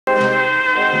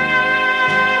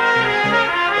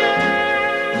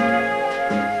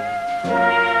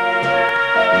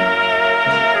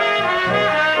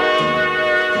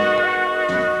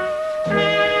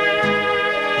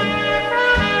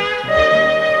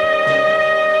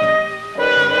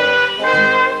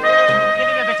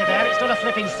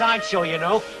sideshow, you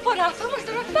know. What, Arthur, was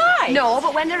there a fight? No,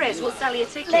 but when there is, we'll sell you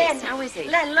tickets. Len, how is he?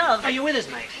 Len, love. Are you with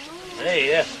us, mate? Hey,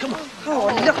 yeah. Come on. Oh,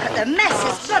 look at the mess.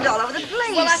 There's blood all over the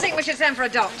place. Well, I think we should send for a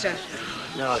doctor.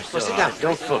 No, it's Well, sit all down. right.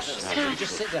 Don't fuss.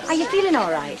 Just sit down. Are you feeling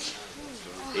all right?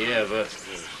 Yeah, but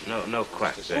no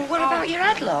quacks, eh? Well, what about your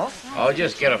head, love? Oh,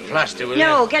 just get a plaster, will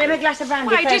No, you? get him a glass of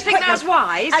brandy. Why, do you first. think Quick, that's love.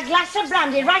 wise? A glass of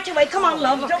brandy, right away. Come on,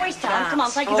 love. Don't waste time. Come on,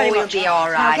 thank you very he'll much. be all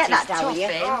Now, right. get that He's down, will you?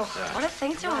 tough, him. What a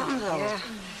thing to happen, though. Yeah.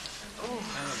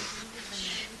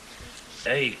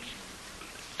 Hey,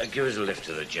 give us a lift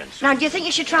to the gents. Now, do you think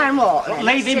you should try and walk? Well, then?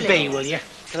 leave him Silly. be, will you?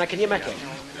 Can you make it?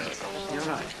 You're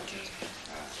right.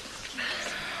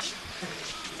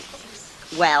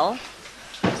 Well,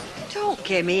 Don't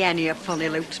give me any funny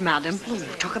looks, madam.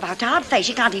 talk about hard face.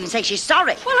 You can't even say she's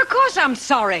sorry. Well, of course I'm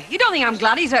sorry. You don't think I'm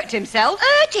glad he's hurt himself?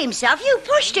 Hurt himself? You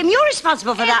pushed him. You're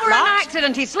responsible for that For an lot.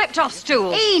 accident, he slipped off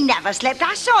stool. He never slipped.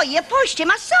 I saw you. Pushed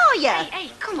him. I saw you.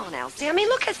 Hey, come on, Elsie. I mean,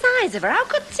 look at the size of her. How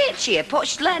could she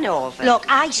pushed Len over? Look,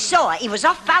 I saw her. He was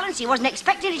off balance. He wasn't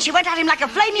expecting it. She went at him like a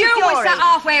flaming You fury. were sat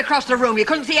halfway across the room. You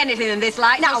couldn't see anything in this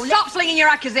light. Now, stop slinging your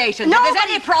accusations. No, If there's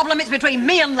any problem, it's between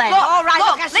me and Len. Look, all right,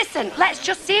 Look, look, I- listen, let's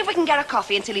just see if we can get a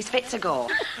coffee until he's fit to go. I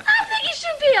think you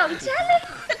should be on telly.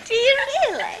 Do you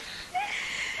really?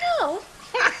 No.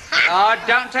 Oh,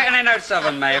 don't take any notes of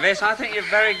them, Mavis. I think you're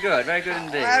very good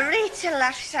indeed. Rita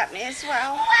laughs at me as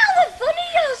well. Well, they're funny,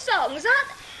 your songs, aren't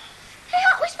they?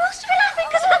 Aren't we supposed to be laughing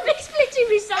because I'm big splitting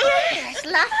my songs? Yes,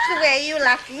 laugh the way you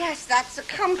laugh. Yes, that's a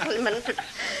compliment. But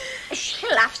she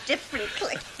laughs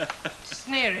differently.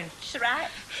 Sneering. That's right.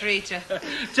 Rita.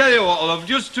 Tell you what, love,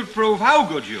 just to prove how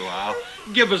good you are,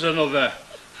 give us another.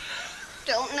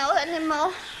 Don't know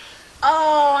anymore.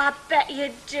 Oh, I bet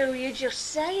you do. You're just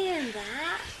saying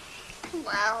that.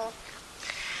 Well,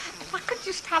 I could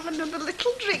just have another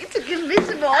little drink to give me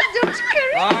some more, don't you,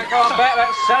 Corrie? All right, go on, Bet.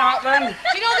 Let's set 'em up then. Do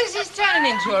you know this is turning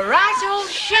into a right old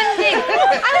shindig? I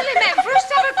only meant for us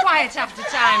to have a quiet after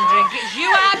time drink. It's you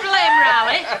I blame,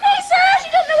 Raleigh. Hey, sir,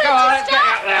 you don't know Go where on, to let's get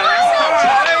start. out there.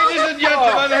 Ladies and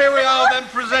gentlemen, here we are then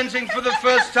presenting for the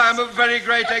first time at very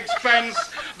great expense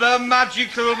the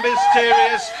magical,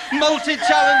 mysterious,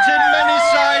 multi-talented,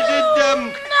 many-sided,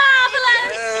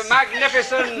 Marvellous.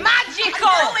 Magnificent. Magical!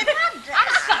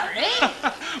 I'm sorry.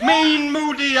 mean,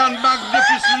 moody and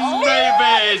magnificent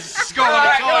Mavis. Go on,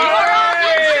 it's all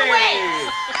right.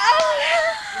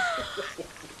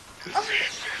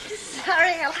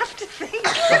 Sorry, I'll have to think.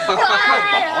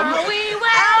 Why are we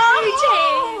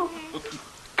waiting?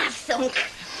 I thunk.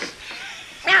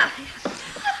 Now,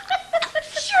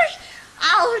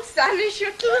 old Sonny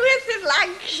Shuttleworth of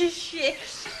Lancashire.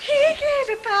 He gave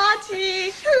a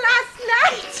party last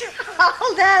night.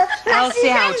 Although Elsie,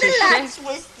 how the is she? lads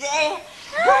was there.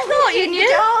 I thought you knew.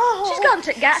 She's gone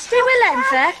to Gatsby with Len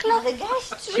Fairclough. The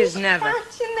guests She's was never.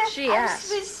 out in the She house has.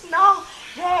 with snow.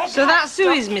 They're So that's who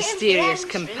his stuck in mysterious pens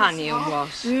with companion snow.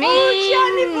 was. Mean, Oh,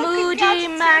 Johnny, moody, look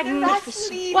at that magnificent.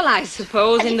 sleep. Well, I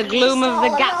suppose in the gloom of the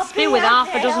Gatsby with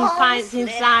half a dozen pints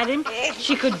inside him,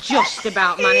 she could just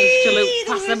about manage to look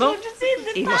passable.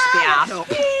 He must be hard up.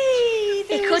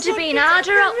 It could have been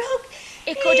harder up.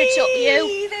 It could have took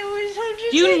you.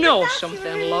 You know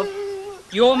something, love.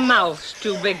 Your mouth's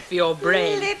too big for your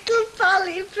brain. Little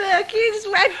Polly Perkins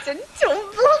went and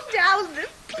tumbled down the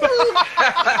pool.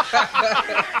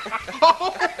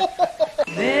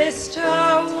 Mr.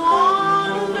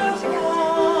 Wonderful,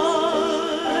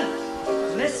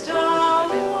 Mr.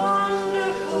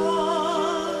 Wonderful,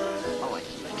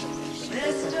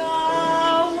 Mr.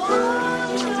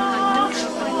 Wonderful.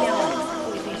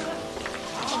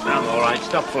 I'm all right.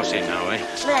 Stop fussing now, eh?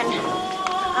 Len,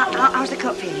 how's the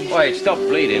cut feeling? Wait, stop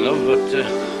bleeding, love, but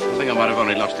I think I might have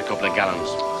only lost a couple of gallons.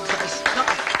 It's not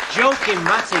joking,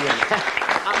 Matty.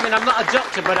 I mean, I'm not a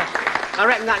doctor, but I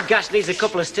reckon that gash needs a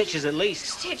couple of stitches at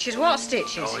least. Stitches? What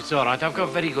stitches? Oh, it's all right. I've got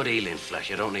very good healing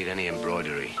flesh. I don't need any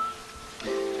embroidery.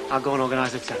 I'll go and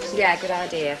organise the taxi. Yeah, good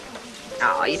idea.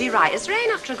 Oh, you'll be right as rain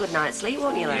after a good night's sleep,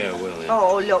 won't you, Len? Yeah, will, yeah.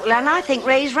 Oh, look, Len, I think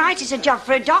Ray's right. It's a job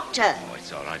for a doctor. Oh,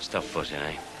 it's all right. Stop fussing,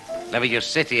 eh? Let me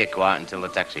just sit here quiet until the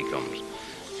taxi comes.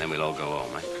 Then we'll all go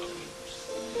home, eh?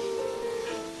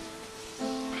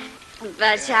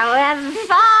 But however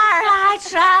far I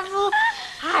travel,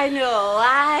 I know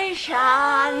I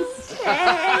shan't stay.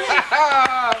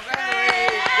 Oh, very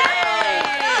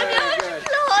good.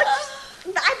 Lord,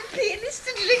 I'm a pianist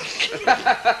to drink.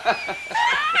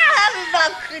 Have a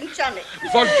vodka and tonic.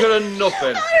 Vodka and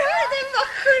nothing. All right, then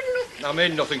vodka and nothing. I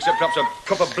mean nothing except perhaps a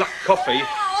cup of black coffee. Oh,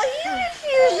 you're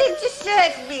refusing to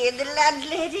serve me me in the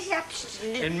landlady's absence.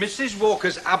 In Mrs.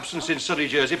 Walker's absence in Surrey,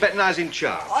 Jersey, Bettenai's in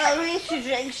charge. Oh, Rita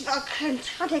drinks vodka and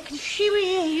tonic. If she were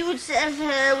here, you would serve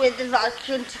her with the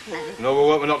vodka and tonic. No, we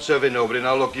won't. We're not serving nobody.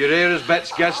 Now, look, you're here as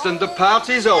Bet's guest and the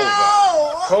party's over.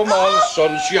 No. Come on,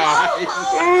 sunshine.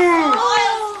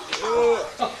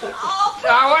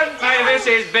 I wouldn't say this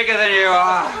is bigger than you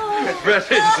are. Bet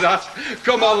is that.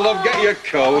 Come on, love, get your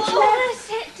coat. Let her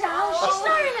sit down. She's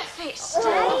not in a fit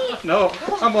state. No,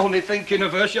 I'm only thinking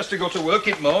of her. She has to go to work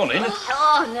in morning.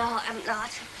 Oh, no, I'm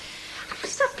not. I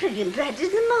was up in bed in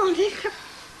the morning.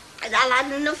 And I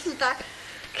had enough of that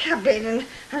cabin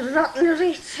and rotten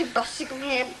Rita bossing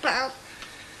me about.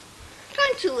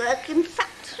 Trying to work in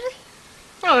factory.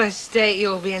 Well, the state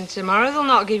you'll be in tomorrow, they'll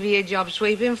not give you a job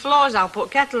sweeping floors. I'll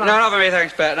put kettle on. No, not for me,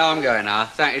 thanks, Bet. No, I'm going now.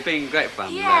 Thank you. It's been great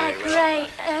fun. Yeah, Very well.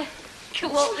 great.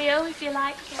 Come walk me home if you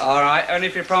like. All right, only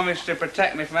if you promise to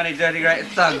protect me from any dirty great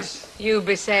thugs. You'll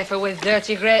be safer with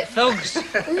dirty great thugs.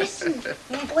 Listen,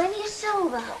 when you're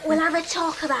sober, we'll have a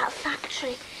talk about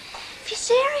factory. If you're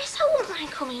serious, I won't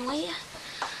mind coming with you.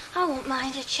 I won't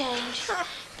mind a change.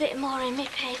 Bit more in my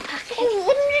pay packet. Oh,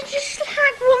 wouldn't you just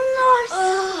like one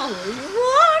more?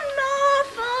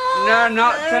 No,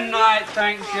 not tonight,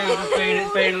 thank you.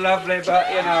 It's been lovely, but,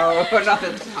 you know,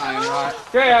 another time, right?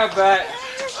 Cheerio, Bet.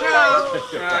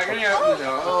 Right, can you open the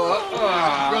door?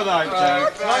 Good night,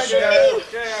 Jack.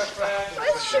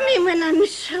 What do you mean when I'm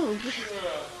sober?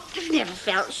 I've never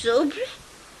felt sober.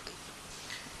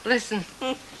 Listen,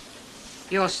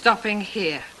 you're stopping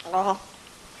here. Oh,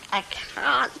 I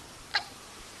can't.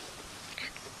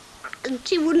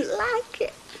 Auntie wouldn't like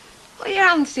it. Well, your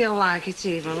auntie'll like it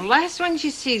even less when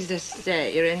she sees the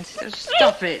state you're in. So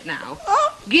stop it now.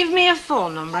 Give me a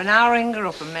phone number and I'll ring her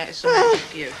up and make some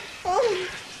of you.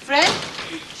 Fred,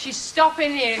 she's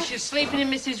stopping here. She's sleeping in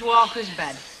Mrs. Walker's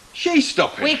bed. She's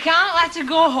stopping. We can't let her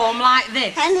go home like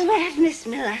this. Anyway, I've missed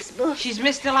my last bus. She's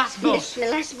missed the last bus. Missed my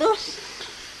last bus.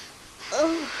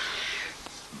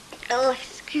 Oh,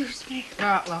 excuse me.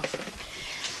 Right, love.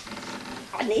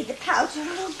 I need the powder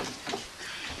room.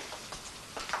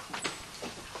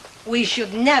 We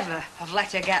should never have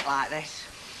let her get like this.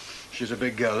 She's a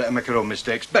big girl. Let her make her own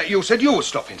mistakes. Bet, you said you were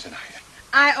stopping tonight.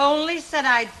 I only said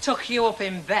I'd tuck you up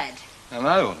in bed. And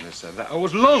I only said that I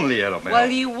was lonely here on my Well,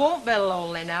 own. you won't be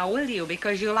lonely now, will you?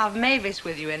 Because you'll have Mavis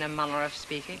with you in a manner of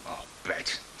speaking. Oh,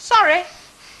 Bet. Sorry.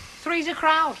 Three's a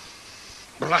crowd.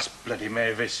 Well, that's bloody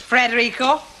Mavis.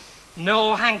 Frederico,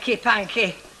 no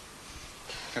hanky-panky.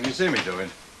 Can you see me doing?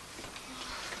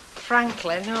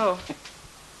 Frankly, no.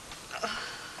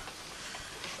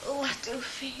 Oh, I do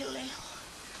feel ill.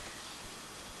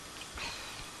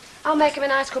 I'll make him a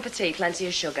nice cup of tea, plenty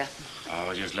of sugar.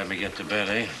 Oh, just let me get to bed,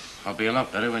 eh? I'll be a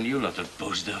lot better when you lot have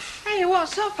buzzed off. Hey,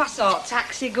 what's up? I saw a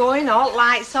taxi going, all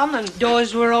lights on and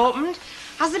doors were opened.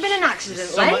 Has there been an accident,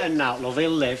 Summer Len? and now, love, he'll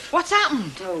live. What's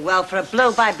happened? Oh, well, for a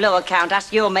blow-by-blow account,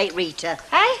 ask your mate Rita.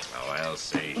 Hey? Oh, I'll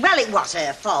see. Well, it was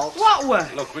her fault. What were?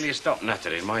 Look, will you stop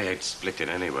nattering? My head's splitting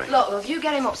anyway. Look, love, you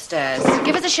get him upstairs.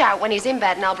 Give us a shout when he's in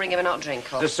bed and I'll bring him a hot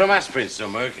drink up. There's some aspirin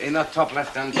somewhere in that top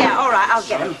left-hand Yeah, all right, I'll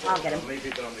get him. I'll get him. Leave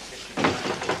it on the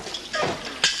kitchen.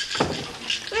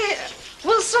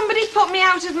 Will somebody put me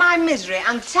out of my misery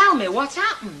and tell me what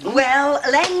happened? Well,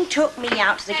 Len took me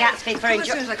out to the Gatsby for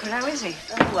How is he?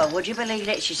 Oh, well, would you believe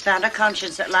it? She's found her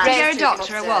conscience at last. You're a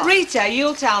doctor or what? Rita,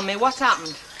 you'll tell me what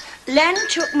happened. Len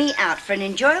took me out for an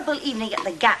enjoyable evening at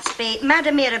the Gatsby.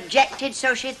 Madam here objected,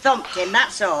 so she thumped him,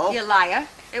 that's all. You liar.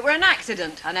 It were an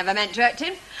accident. I never meant to hurt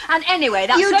him. And anyway,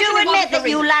 that's You do certainly wasn't admit the that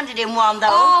you reason. landed in one, though.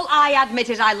 All I admit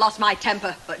is I lost my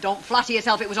temper. But don't flatter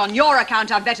yourself. It was on your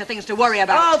account. I've better things to worry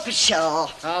about. Oh, for sure.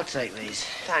 I'll take these.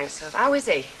 Thanks, love. How is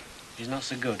he? He's not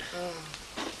so good.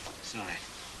 Sorry.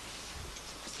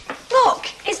 Look,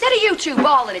 instead of you two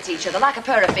bawling at each other like a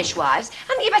pair of fishwives,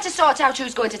 hadn't you better sort out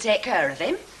who's going to take care of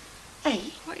him?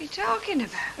 Hey, What are you talking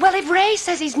about? Well, if Ray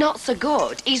says he's not so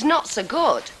good, he's not so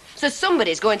good. So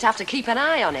somebody's going to have to keep an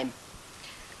eye on him.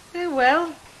 Oh,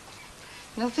 well,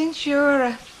 nothing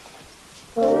surer.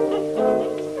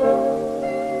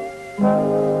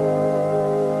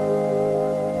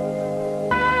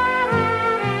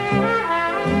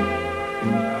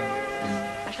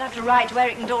 I shall have to write to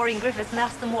Eric and Doreen Griffiths and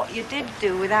ask them what you did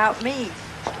do without me.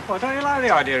 Well, don't you like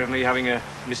the idea of me having a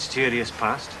mysterious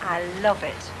past? I love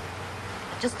it.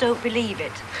 I just don't believe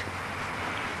it.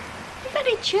 You're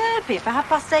very chirpy for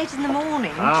 8:30 in the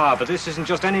morning. Ah, but this isn't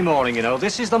just any morning, you know.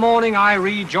 This is the morning I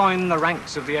rejoin the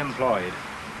ranks of the employed.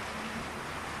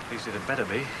 At least it had better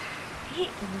be. It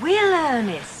will,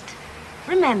 Ernest.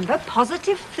 Remember,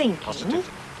 positive thinking. Positive.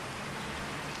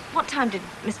 What time did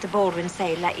Mr. Baldwin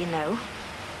say let you know?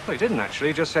 Well, he didn't, actually.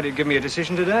 He just said he'd give me a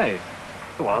decision today.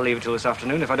 Well, I'll leave it till this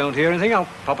afternoon. If I don't hear anything, I'll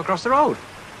pop across the road.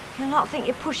 You'll not think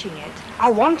you're pushing it? I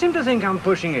want him to think I'm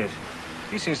pushing it.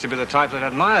 He seems to be the type that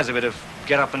admires a bit of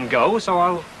get up and go, so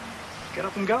I'll get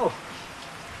up and go.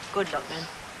 Good luck, then.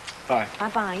 Bye.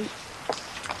 Bye-bye.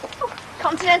 Oh,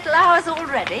 continental hours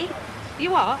already?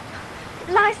 You are?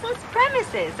 Licensed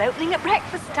premises, opening at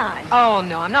breakfast time. Oh,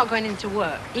 no, I'm not going into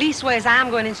work. Leastways, I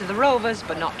am going into the Rovers,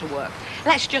 but not to work.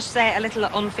 Let's just say a little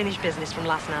unfinished business from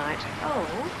last night.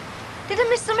 Oh? Did I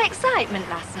miss some excitement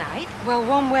last night? Well,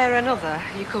 one way or another,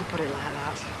 you could put it like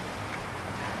that.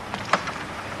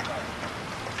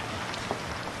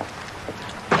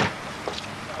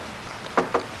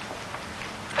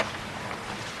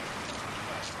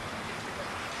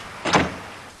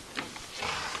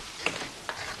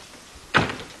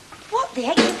 What the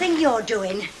heck do you think you're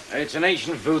doing? It's an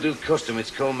ancient voodoo custom.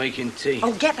 It's called making tea.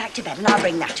 Oh, get back to bed and I'll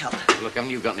bring that up. Look,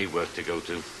 haven't you got any work to go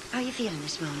to? How are you feeling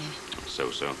this morning?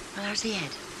 So-so. Well, how's the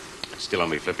head? Still on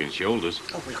me flipping shoulders.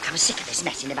 Oh, look, I'm sick of this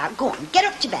messing about. Go on, get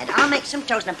up to bed. I'll make some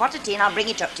toast and a pot of tea and I'll bring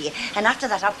it up to you. And after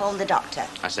that, I'll phone the doctor.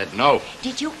 I said no.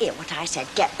 Did you hear what I said?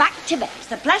 Get back to bed. It's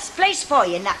the best place for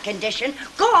you in that condition.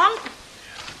 Go on.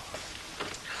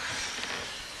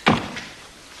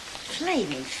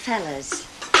 Flaming fellas.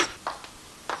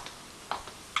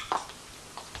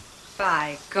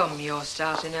 By gum, you're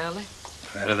starting early.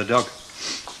 Ahead of the dog.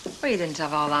 Well, you didn't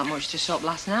have all that much to sup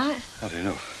last night. Not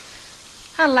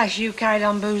enough. Unless you carried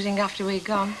on boozing after we'd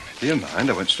gone. Do you mind?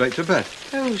 I went straight to bed.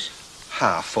 Whose?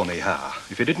 Ha, funny ha.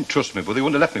 If you didn't trust me, brother, you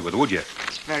wouldn't have left me with her, would you?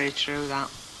 It's very true, that.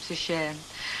 It's a shame.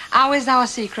 How is our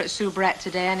secret soubrette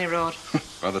today, any road?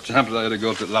 By the time that I had a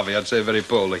go to Lavy, I'd say very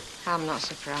poorly. I'm not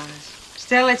surprised.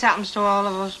 Still, it happens to all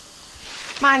of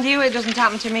us. Mind you, it doesn't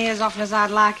happen to me as often as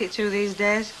I'd like it to these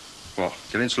days. What,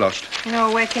 getting sloshed? You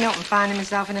know, waking up and finding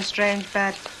myself in a strange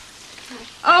bed.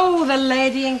 Oh, the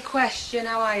lady in question.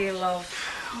 How are you, love?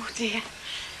 Oh, dear.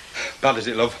 Bad is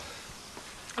it, love?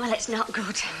 Well, it's not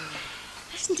good.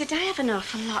 Listen, did I have an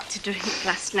awful lot to drink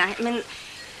last night? I mean,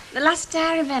 the last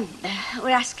I remember, we're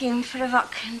asking for a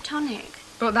vodka and tonic.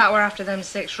 But that were after them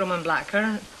 6 rum and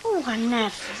blackcurrant. Oh, I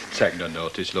never. Take no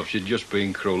notice, love. She's just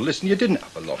being cruel. Listen, you didn't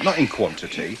have a lot. Not in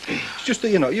quantity. It's just that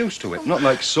you're not used to it. Not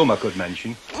like some I could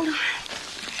mention. Oh,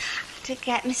 to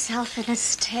get myself in a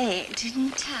state,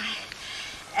 didn't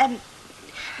I?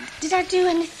 Did I do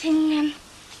anything,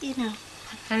 you know?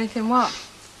 Anything what?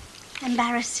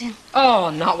 Embarrassing.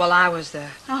 Oh, not while I was there.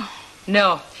 Oh.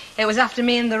 No. It was after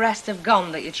me and the rest have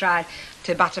gone that you tried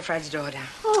to batter Fred's door down.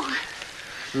 Oh.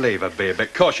 Leave her be a bit.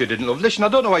 Of course you didn't, love. Listen, I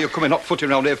don't know why you're coming hot-footed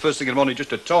around here first thing in the morning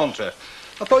just to taunt her.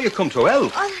 I thought you'd come to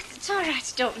help. Oh, it's all right.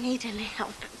 I don't need any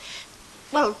help.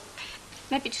 Well,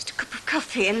 maybe just a cup of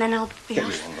coffee and then I'll be Get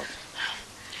me off. one, love.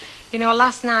 You know,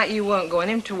 last night you weren't going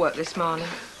into work this morning.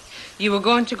 You were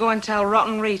going to go and tell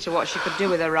rotten Rita what she could do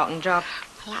with her rotten job.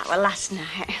 Well, that were last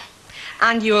night.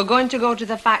 And you were going to go to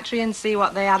the factory and see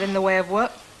what they had in the way of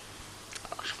work.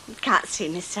 I can't see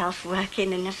myself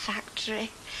working in a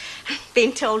factory.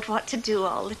 Being told what to do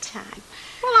all the time.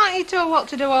 Well, aren't you told what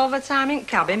to do all the time in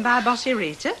cabin by bossy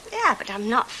Rita? Yeah, but I'm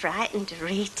not frightened of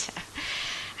Rita.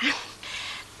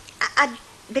 I'd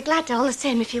be glad all the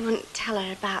same if you wouldn't tell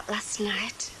her about last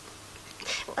night.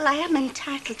 Well, I am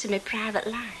entitled to my private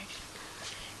life.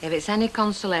 If it's any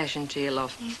consolation to you,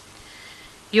 love,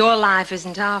 your life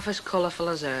isn't half as colourful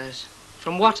as hers.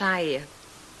 From what I hear,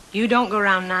 you don't go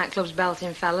round nightclubs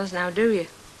belting fellas now, do you?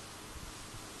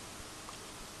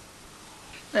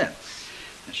 There.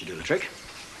 That should do the trick.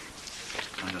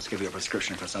 I'll just give you a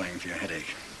prescription for something for your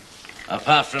headache.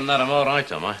 Apart from that, I'm all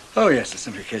right, am I? Oh, yes, it's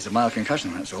simply a case of mild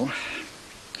concussion, that's all.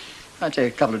 I'd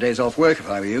take a couple of days off work if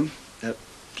I were you. Can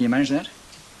you manage that?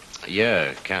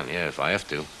 Yeah, can, yeah, if I have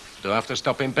to. Do I have to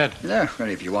stop in bed? No,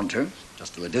 only if you want to,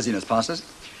 just till the dizziness passes.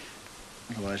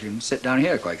 Otherwise, you can sit down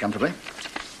here quite comfortably.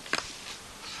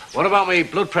 What about me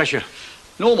blood pressure?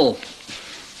 Normal.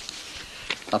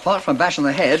 Apart from a bash on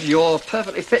the head, you're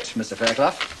perfectly fit, Mr.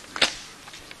 Fairclough.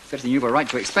 Fitter than you've a right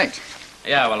to expect.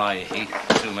 Yeah, well, I eat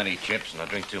too many chips and I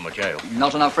drink too much ale.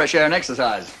 Not enough fresh air and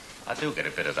exercise. I do get a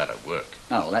bit of that at work.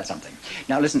 Oh, well, that's something.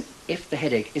 Now, listen, if the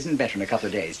headache isn't better in a couple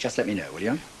of days, just let me know, will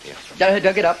you? Yes. Don't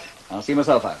get up. I'll see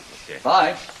myself out. Okay.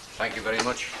 Bye. Thank you very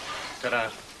much. Ta-da.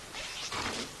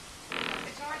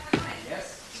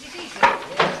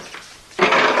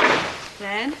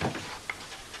 Len?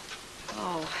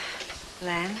 Oh,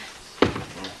 Len.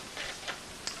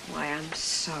 Why, I'm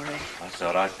sorry. That's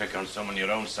all right. Pick on someone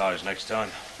your own size next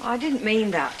time. I didn't mean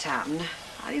that to happen.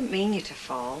 I didn't mean you to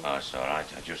fall. Oh, it's all right.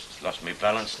 I just lost my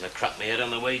balance and I cracked my head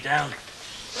on the way down.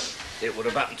 It would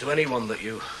have happened to anyone that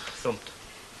you thumped.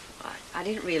 I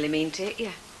didn't really mean to hit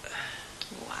you.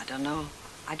 Oh, I don't know.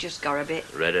 I just got a bit,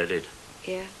 Red-headed.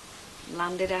 yeah,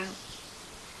 landed out.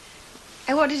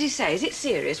 Hey, what did he say? Is it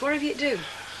serious? What have you to do?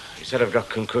 He said I've got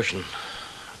concussion,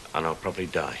 and I'll probably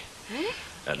die. Eh?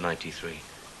 At 93.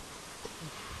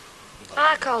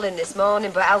 I called him this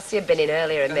morning, but Elsie had been in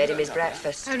earlier and made him his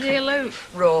breakfast. How did he look?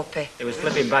 Ropey. He was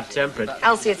flipping bad-tempered.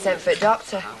 Elsie had sent for a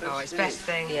doctor. Oh, it's best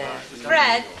thing. Yeah.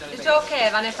 Fred, it's okay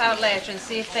if I nip out later and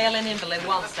see if Thalen Invalid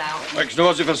wants out. Makes no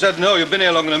odds if I said no. You've been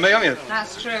here longer than me, haven't you?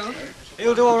 That's true.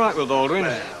 He'll do all right, Will Baldwin.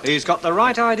 He's got the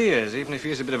right ideas, even if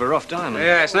he is a bit of a rough diamond.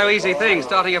 Yeah, it's no easy thing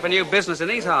starting up a new business in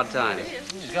these hard times.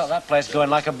 He's got that place going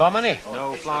like a bomb, hasn't he?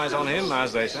 No flies on him,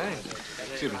 as they say.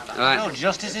 Excuse me. Right. No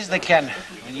justices they can.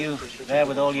 And you there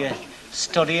with all your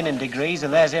studying and degrees,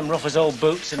 and there's him rough as old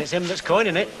boots, and it's him that's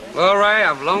coining it. Well, Ray,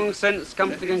 I've long since come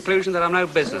to the conclusion that I'm no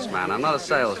businessman. I'm not a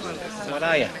salesman. What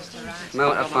are you? The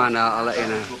moment I find out, I'll let you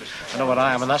know. I know what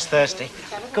I am, and that's thirsty.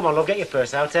 Come on, love, get your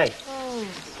purse out, eh?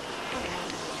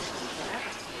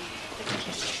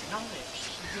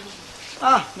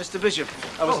 Ah, Mr. Bishop.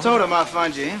 I was told I might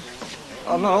find you here.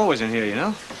 I'm not always in here, you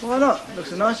know. Why not?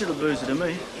 Looks a nice little boozer to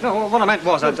me. No, what I meant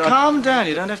was... Look, calm down.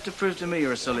 You don't have to prove to me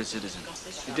you're a solid citizen.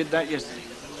 You did that yesterday.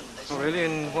 Oh, really?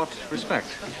 In what respect?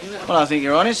 Well, I think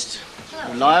you're honest,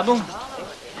 reliable.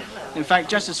 In fact,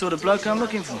 just the sort of bloke I'm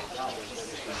looking for.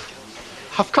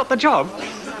 I've got the job.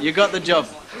 You got the job.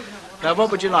 Now,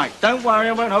 what would you like? Don't worry,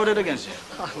 I won't hold it against you.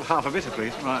 Half a bitter,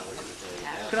 please. Right.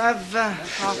 Could I have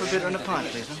half a bitter and a pint,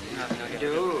 please?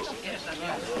 Do.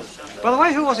 By the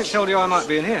way, who was it told you I might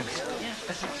be in here?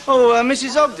 Oh,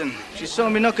 Mrs. Ogden. She saw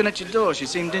me knocking at your door. She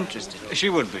seemed interested. She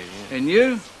would be. Yeah. In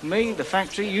you, me, the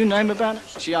factory, you name about it.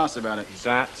 She asked about it.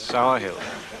 That's our hill.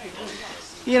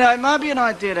 You know, it might be an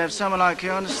idea to have someone like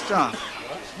you on the staff.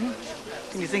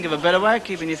 Can you think of a better way of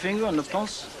keeping your finger on the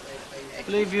pulse?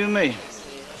 Believe you me,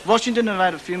 if Washington had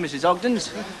had a few Mrs.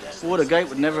 Ogdens, Watergate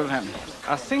would never have happened.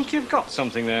 I think you've got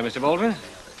something there, Mr. Baldwin.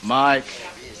 Mike,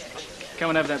 come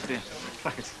and have that beer.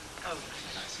 Right.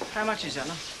 How much is that,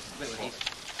 now?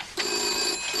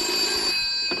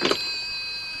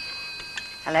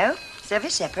 Hello,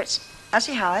 Service Separates.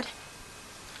 Elsie Howard.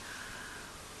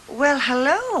 Well,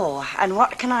 hello. And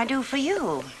what can I do for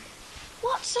you?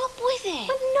 What's up with it?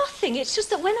 Well, nothing. It's just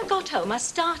that when I got home, I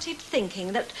started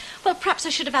thinking that, well, perhaps I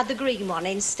should have had the green one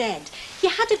instead. You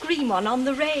had a green one on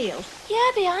the rail.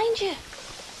 Yeah, behind you.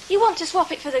 You want to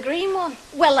swap it for the green one?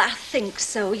 Well, I think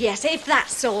so, yes, if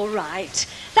that's all right.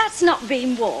 That's not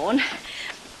been worn.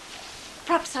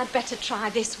 Perhaps I'd better try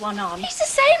this one on. It's the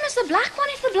same as the black one.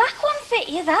 If the black one fit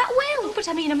you, that will. Oh, but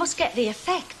I mean, I must get the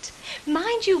effect.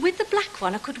 Mind you, with the black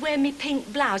one, I could wear me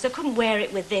pink blouse. I couldn't wear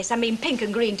it with this. I mean, pink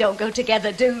and green don't go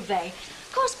together, do they?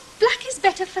 Of course, black is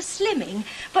better for slimming,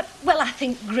 but, well, I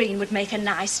think green would make a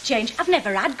nice change. I've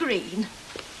never had green.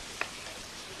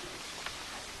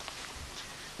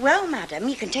 Well, madam,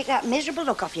 you can take that miserable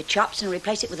look off your chops and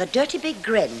replace it with a dirty big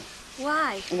grin.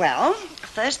 Why? Well,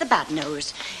 first the bad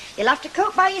news. You'll have to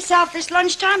cook by yourself this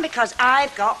lunchtime because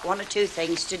I've got one or two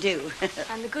things to do.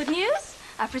 And the good news?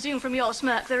 I presume from your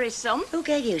smirk there is some. Who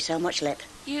gave you so much lip?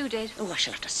 You did. Oh, I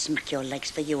shall have to smack your legs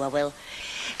for you, I will.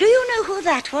 Do you know who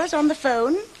that was on the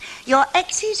phone? Your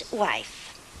ex's wife.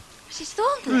 Mrs.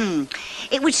 Thornley?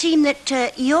 It would seem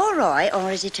that you're Roy,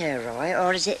 or is it her Roy,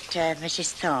 or is it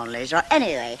Mrs. Thornley's Roy?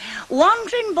 Anyway,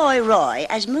 wandering boy Roy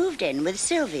has moved in with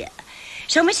Sylvia.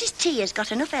 So Mrs. T has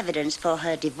got enough evidence for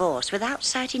her divorce without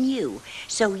citing you.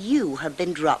 So you have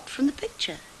been dropped from the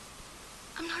picture.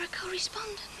 I'm not a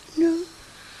correspondent. No.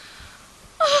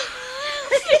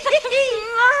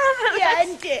 Yeah,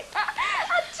 and it.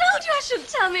 I told you I shouldn't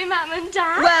tell me Mum and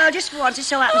Dad. Well, just once, it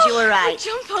so happens you were right.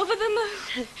 Jump over the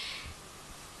moon.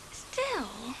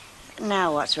 Still.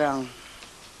 Now what's wrong?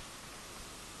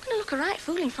 I'm going to look a right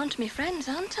fool in front of my friends,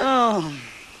 aren't I? Oh.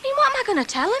 I mean, what am I going to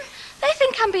tell them? They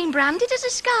think I'm being branded as a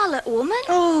Scarlet Woman.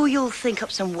 Oh, you'll think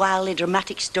up some wildly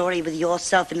dramatic story with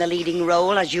yourself in the leading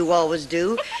role, as you always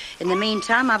do. In the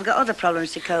meantime, I've got other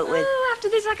problems to cope with. Oh, after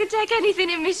this I could take anything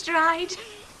in my stride.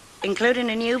 Including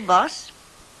a new boss.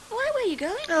 Why, where are you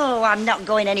going? Oh, I'm not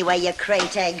going anywhere, you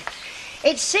crate egg.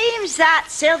 It seems that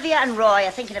Sylvia and Roy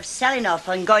are thinking of selling up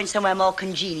and going somewhere more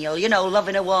congenial. You know,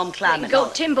 loving a warm climate. Go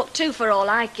Timbuktu for all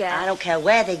I care. I don't care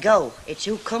where they go. It's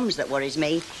who comes that worries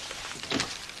me.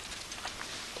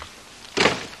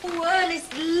 Oh,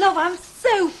 Ernest, love, I'm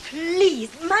so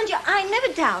pleased. Mind you, I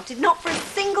never doubted, not for a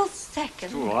single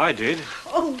second. Oh, I did.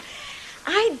 Oh,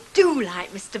 I do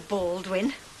like Mr.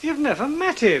 Baldwin. You've never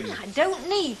met him. I don't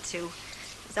need to.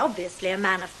 He's obviously a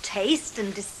man of taste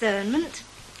and discernment,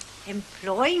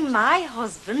 employing my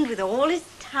husband with all his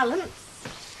talents.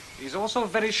 He's also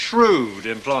very shrewd,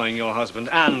 employing your husband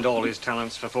and all his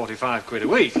talents for 45 quid a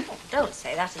week. Don't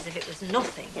say that as if it was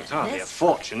nothing. It's hardly a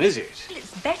fortune, is it? Well,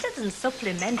 it's better than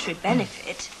supplementary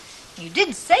benefit. You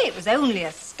did say it was only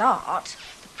a start.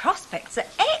 The prospects are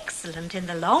excellent in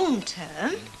the long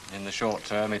term. In the short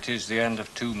term, it is the end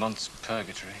of 2 months'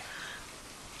 purgatory.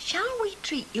 Shall we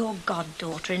treat your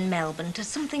goddaughter in Melbourne to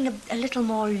something a little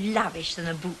more lavish than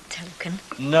a boot token?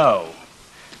 No.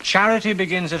 Charity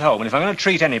begins at home, and if I'm going to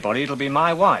treat anybody, it'll be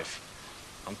my wife.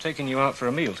 I'm taking you out for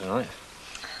a meal tonight.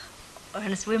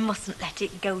 Ernest, we mustn't let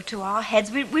it go to our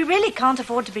heads. We really can't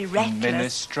afford to be reckless.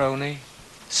 Minestrone,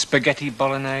 spaghetti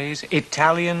bolognese,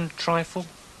 Italian trifle.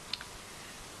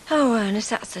 Oh,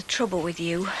 Ernest, that's the trouble with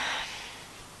you.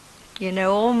 You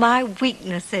know all my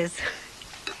weaknesses.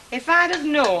 If I'd have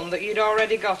known that you'd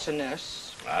already got a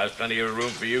nurse... There's plenty of room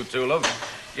for you too, love.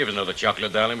 Give us another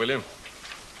chocolate, darling, will you?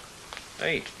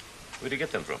 Hey, where'd you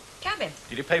get them from? Cabin.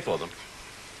 Did you pay for them?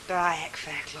 Heck,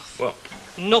 Fairclough. What?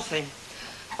 Nothing.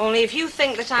 Only if you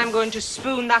think that I'm going to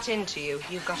spoon that into you,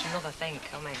 you've got another thing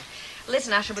coming.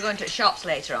 Listen, I shall be going to the shops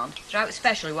later on. Is there out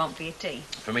special you want for your tea?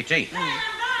 For me tea? Welcome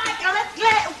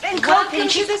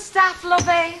to the staff,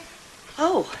 lovey.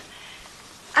 Oh,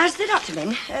 has the doctor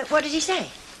been? What did he say?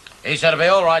 He said it'll be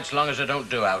all right so long as I don't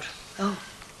do out. Oh.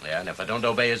 Yeah, and if I don't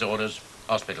obey his orders,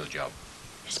 hospital job.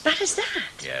 As bad as that?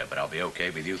 Yeah, but I'll be okay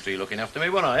with you three looking after me,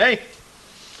 won't I, eh?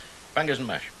 Bangers and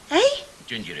mash. Eh?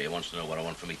 Ginger here wants to know what I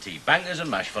want for me tea. Bangers and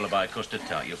mash followed by a custard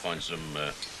tart. You'll find some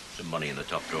money in the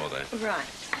top drawer there. Right.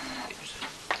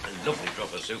 A lovely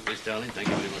drop of soup, this, darling. Thank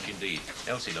you very much indeed.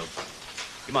 Elsie, love,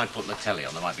 you mind putting the telly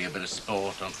on? There might be a bit of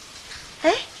sport on.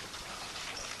 Eh?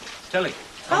 Telly.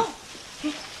 Oh.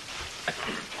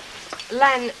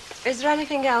 Len, is there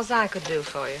anything else I could do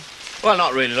for you? Well,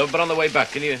 not really, love, but on the way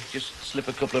back, can you just slip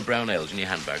a couple of brown ales in your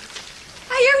handbag?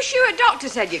 Are you sure Doctor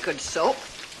said you could sup?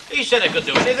 He said I could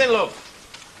do anything, love.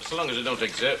 So long as I don't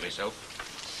exert myself.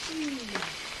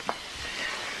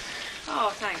 Oh,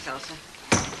 thanks, Elsa.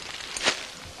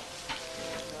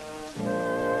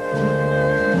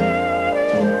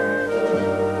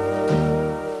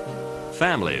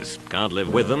 Families can't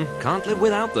live with them, can't live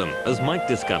without them, as Mike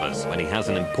discovers when he has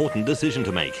an important decision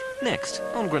to make. Next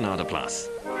on Granada Plus.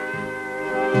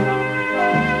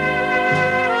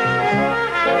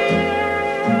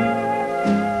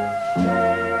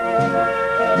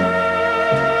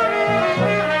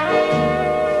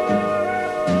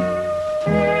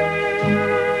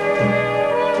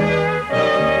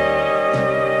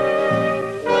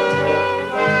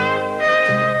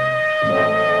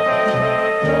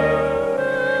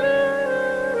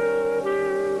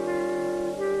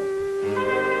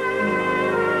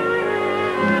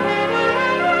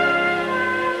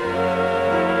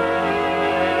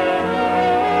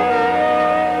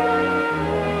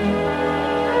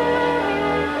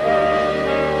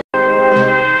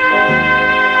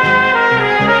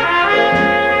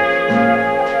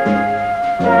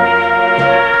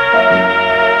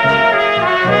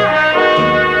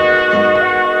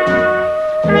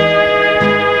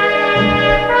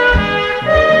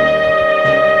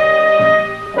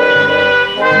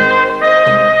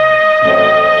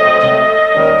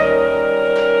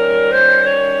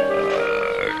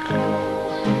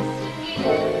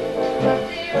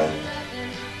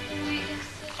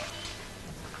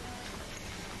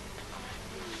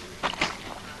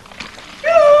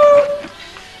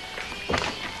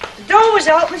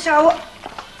 So,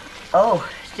 oh,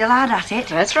 still hard at it?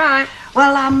 That's right.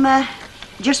 Well, I'm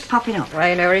just popping up. Well,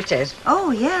 you know where it is.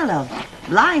 Oh, yeah, love.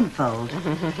 Blindfold. You,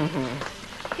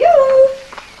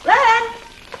 Len,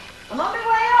 I'm on my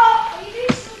way up. Are you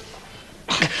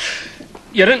decent?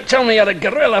 You didn't tell me you had a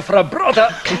gorilla for a brother.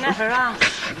 Never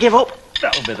asked. Give up.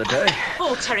 That'll be the day.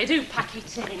 Oh, Terry, do pack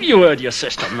it in. You heard your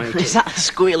sister, mate. Is that the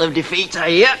squeal of defeat?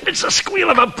 Yeah, it's the squeal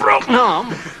of a broken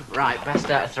arm. Right, best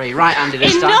out of three. Right-handed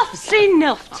this time. Enough's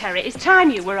enough, Terry. It's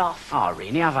time you were off. Oh,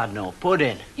 Reenie, I've had no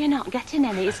pudding. You're not getting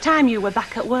any. It's time you were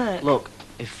back at work. Look,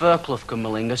 if Fairclough can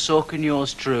malinger, so can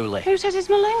yours truly. Who says he's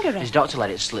malingering? His doctor let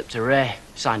it slip to Ray.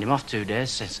 Signed him off 2 days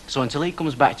since. So until he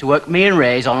comes back to work, me and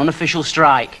Ray's on unofficial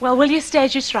strike. Well, will you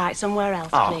stage your strike somewhere else,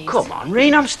 please? Oh, come on,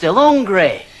 Reen, I'm still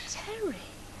hungry. Terry.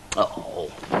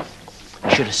 Oh,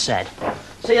 I should have said.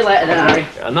 See you later then, Harry.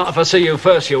 Yeah, not if I see you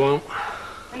first, you won't.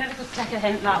 I never could take a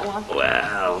hint, that one.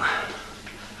 Well...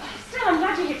 Still, I'm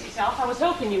glad you hit it off. I was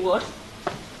hoping you would.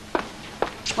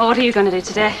 Well, what are you going to do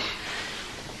today?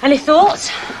 Any thoughts?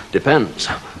 Depends.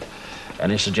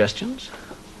 Any suggestions?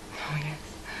 Oh, yes.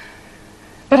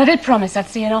 But I did promise I'd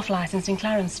see an off licence in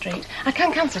Clarence Street. I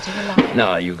can cancel it if you like.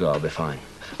 No, you go. I'll be fine.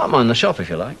 I'll mind the shop if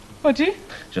you like. Would you?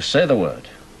 Just say the word.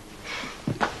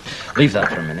 Leave that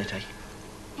for a minute, eh?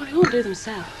 Well, they won't do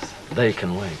themselves. They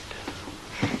can wait.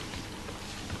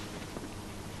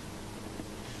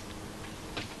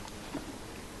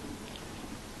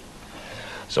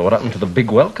 So what happened to the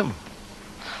big welcome?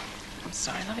 I'm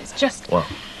sorry, love, it's just... What?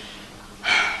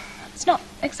 It's not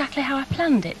exactly how I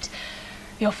planned it.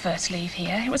 Your first leave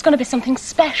here. It was going to be something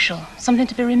special, something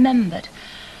to be remembered.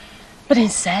 But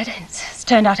instead, it's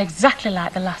turned out exactly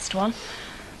like the last one.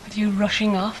 With you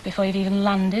rushing off before you've even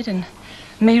landed, and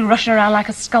me rushing around like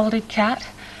a scalded cat,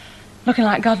 looking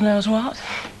like God knows what.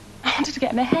 I wanted to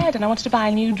get my head, and I wanted to buy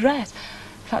a new dress.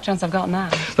 Fat chance I've got now.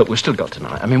 Look, we've still got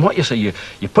tonight. I mean, what you say, you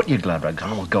put your glad rags on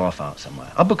and we'll go off out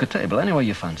somewhere. I'll book a table anywhere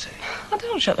you fancy. I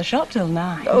don't shut the shop till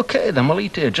 9. OK, then we'll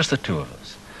eat here, just the two of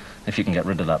us. If you can get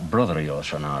rid of that brother of yours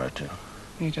for an hour or two.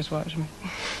 You just watch me.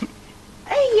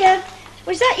 Hey,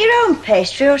 was that your own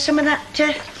pastry or some of that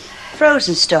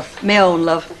frozen stuff? My own,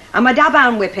 love. And my dab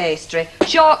hand with pastry.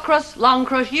 Short crust, long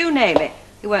crust, you name it.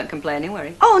 You weren't complaining, were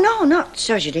you? Oh, no, not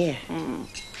so's you dear.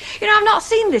 You know, I've not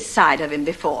seen this side of him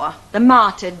before. The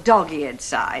martyred, dog-eared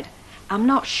side. I'm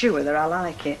not sure that I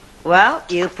like it. Well,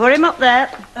 you put him up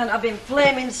there. And I've been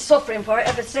flaming suffering for it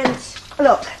ever since.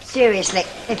 Look, seriously,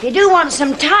 if you do want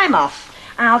some time off,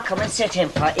 I'll come and sit in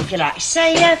for it if you like.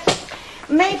 Say,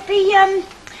 maybe, a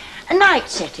night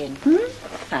sitting,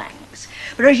 Thanks.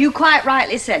 But as you quite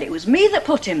rightly said, it was me that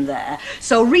put him there,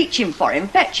 so reaching for him,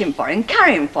 fetching for him,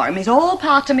 carrying for him is all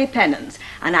part of my penance,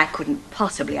 and I couldn't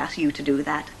possibly ask you to do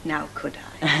that, now could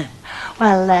I?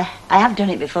 Well, I have done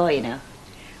it before, you know.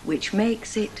 Which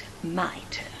makes it my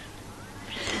turn.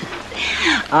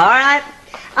 All right,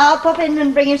 I'll pop in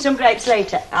and bring him some grapes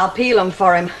later. I'll peel them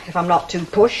for him, if I'm not too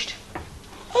pushed.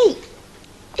 Hey,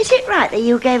 is it right that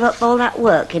you gave up all that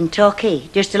work in Torquay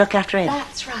just to look after him?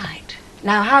 That's right.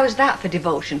 Now, how's that for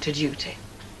devotion to duty?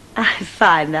 I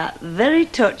find that very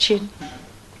touching.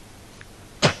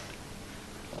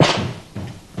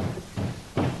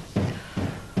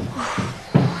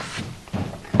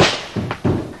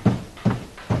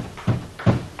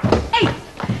 Hey,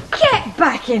 get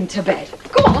back into bed.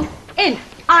 Go on, in.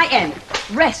 I-N.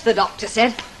 Rest, the doctor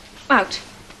said. Out.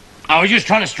 I was just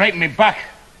trying to straighten me back.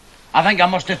 I think I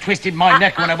must have twisted my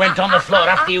neck when I went on the floor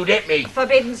after you'd hit me.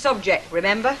 Forbidden subject,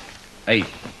 remember? Hey,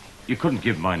 you couldn't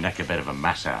give my neck a bit of a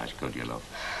massage, could you, love?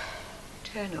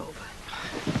 Turn over.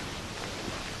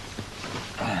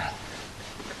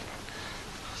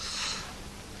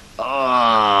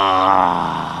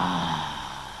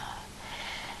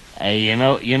 Hey, you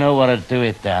know what I'd do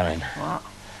it, darling? What?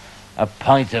 A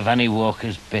pint of Annie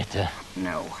Walker's bitter.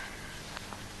 No.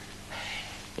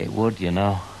 It would, you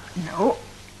know. No.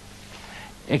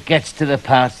 It gets to the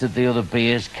parts that the other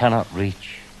beers cannot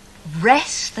reach.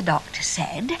 Rest, the doctor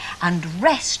said, and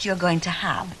rest you're going to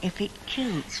have if it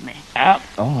kills me. All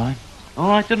right. All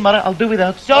right, doesn't matter. I'll do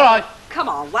without. It's all right. Come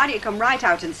on, why don't you come right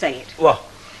out and say it? What?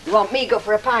 You want me to go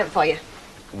for a pint for you?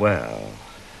 Well,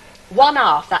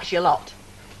 1/2, that's your lot.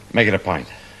 make it a pint.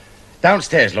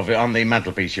 Downstairs, lovely, on the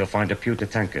mantelpiece, you'll find a pewter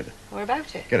tankard. What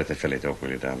about it? Get her to fill it up,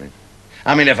 will you, darling?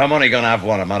 I mean, if I'm only going to have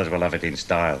one, I might as well have it in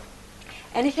style.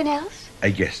 Anything else?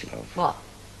 Yes, love. What?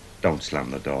 Don't slam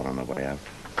the door on the way out.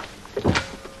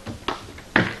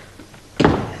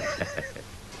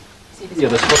 Yeah,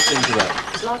 there's what's into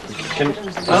that.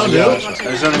 Oh, no.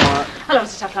 There's only one. Hello,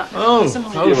 Mr. Tucker. Oh,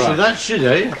 so that's it,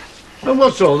 eh? And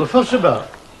what's all the fuss about?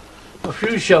 A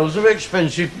few shelves of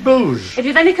expensive booze. If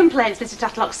you've any complaints, Mr.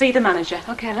 Tatlock, see the manager.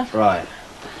 OK, love. Right.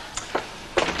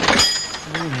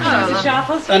 Hello, Mr.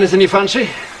 Sharples. Anything you fancy?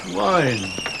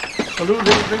 Wine. Well, who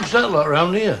drinks that lot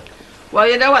round here? Well,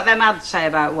 you know what them ads say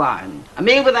about wine. A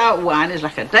meal without wine is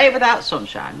like a day without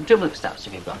sunshine. 2 milk stouts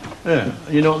if you've got them. Yeah,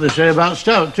 you know what they say about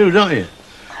stout too, don't you?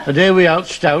 A day without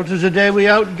stout is a day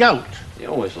without gout. You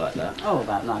always like that. Oh,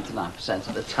 about 99%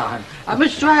 of the time. How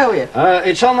much do I owe you?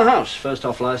 It's on the house. First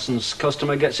off licence,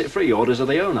 customer gets it free. Orders of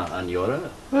the owner, and you're her.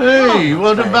 Hey,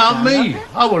 what about me?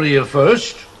 I were here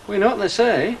first. We know what they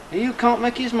say. He who can't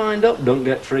make his mind up don't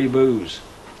get free booze.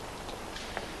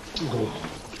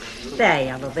 There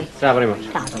you are, lovely. Thank you very much.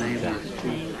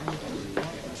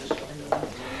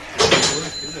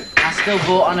 I still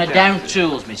bought on a down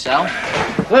tools myself.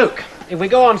 Look, if we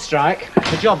go on strike,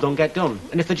 the job don't get done.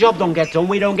 And if the job don't get done,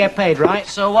 we don't get paid, right?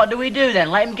 So what do we do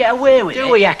then? Let him get away with it? Do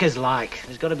we hackers like?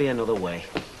 There's got to be another way.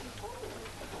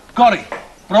 Corrie,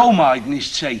 bromide in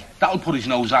his tea. That'll put his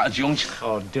nose out of joint.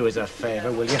 Oh, do us a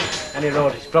favour, will you? Any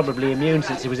road, he's probably immune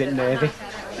since he was in Navy.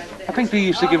 I think they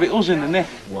used to give it us in the neck.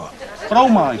 What?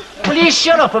 Bromide. Will you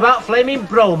shut up about flaming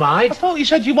bromide? I thought you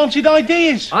said you wanted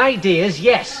ideas. Ideas,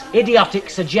 yes. Idiotic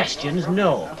suggestions,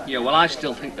 no. Yeah, well, I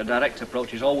still think the direct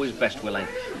approach is always best, Willie.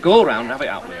 Go round, have it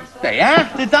out with him. There you are,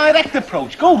 the direct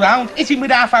approach. Go round, hit him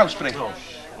with half house brick. Oh,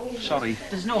 sorry.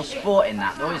 There's no sport in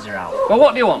that, though, is there, Al? Well,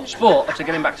 what do you want, sport or to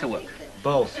get him back to work?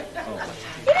 Both.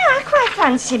 You know, I quite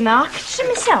fancy marketing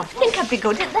myself. I think I'd be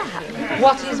good at that.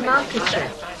 What is marketing?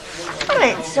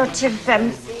 Well, it's sort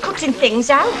of cutting things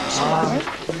out.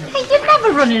 Hey, you're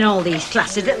never running all these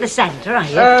classes at the centre,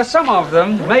 are you? Some of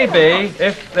them, maybe,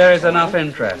 if there is enough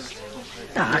interest.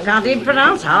 No, I can't even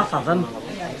pronounce half of them.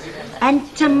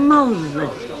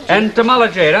 Entomology.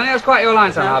 Entomology. I don't think that's quite your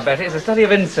line somehow, Betty. It's a study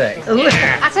of insects.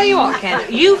 I tell you what,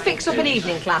 Ken, you fix up an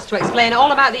evening class to explain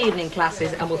all about the evening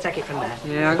classes and we'll take it from there.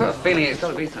 Yeah, I've got a feeling it's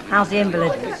got to be something. How's the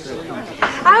invalid?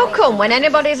 How come when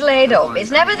anybody's laid up, it's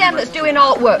never them that's doing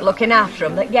all the work looking after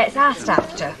them that gets asked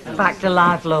after? Back to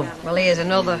life, love. Well, here's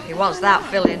another. He wants that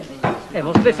filling. He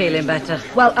must be feeling better.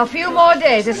 Well, a few more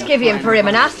days of skivvying for him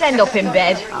and I end up in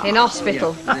bed, in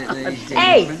hospital.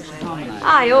 Hey,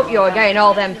 I hope you're getting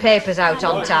all them papers out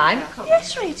on time.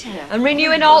 Yes, Rita. And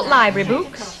renewing all library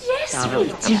books. Yes,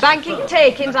 Rita. And banking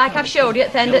takings like I've showed you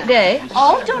at the end of the day.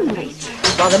 All done, Rita.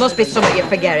 Well, there must be something you're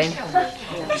forgetting.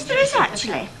 Yes, there is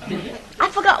actually.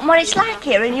 I've forgotten what it's like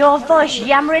hearing your voice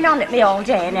yammering on at me all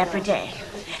day and every day.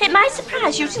 It might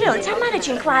surprise you to know that I'm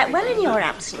managing quite well in your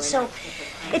absence, so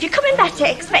if you're coming better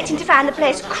expecting to find the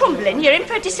place crumbling, you're in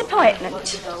for a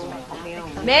disappointment.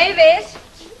 Mavis,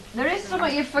 there is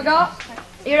something you forgot.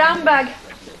 Your handbag.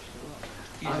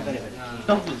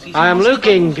 I am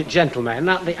looking, gentlemen,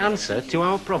 at the answer to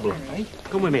our problem.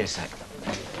 Come with me a sec.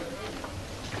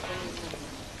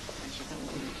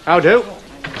 How do?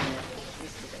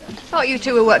 Thought you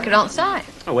two were working on site.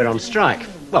 Oh, we're on strike.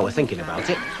 Well, we're thinking about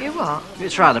it. You what?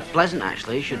 It's rather pleasant,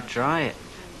 actually. You should try it.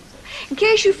 In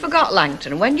case you forgot,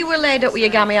 Langton, when you were laid up with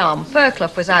your gammy arm,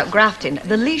 Fairclough was out grafting.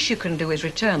 The least you can do is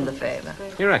return the favour.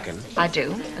 You reckon? I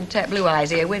do, and take Blue Eyes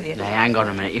here with you. Hey, hang on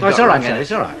a minute. You've Oh, it's got all to right, get Phil, it.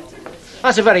 it's all right.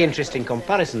 That's a very interesting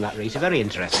comparison, that, Rita. Very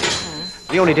interesting.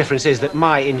 The only difference is that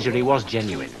my injury was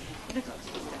genuine.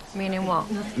 Meaning what?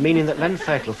 Meaning that Len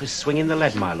Fairclough is swinging the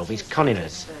lead, my love. He's conning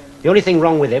us. The only thing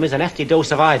wrong with him is an hefty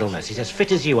dose of idleness. He's as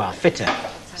fit as you are, fitter.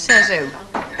 Says who?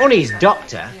 Only his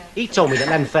doctor. He told me that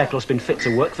Len Fairclough's been fit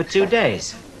to work for 2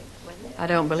 days. I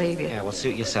don't believe you. Yeah, well,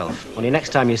 suit yourself. Only next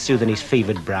time you're soothing his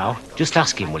fevered brow, just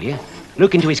ask him, will you?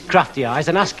 Look into his crafty eyes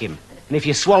and ask him. And if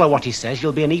you swallow what he says,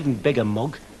 you'll be an even bigger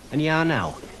mug than you are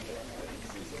now.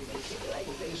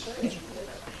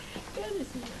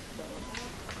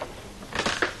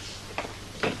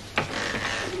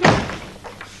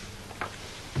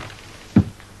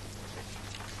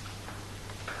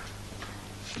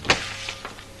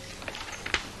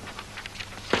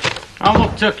 And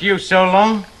what took you so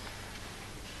long?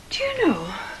 Do you know,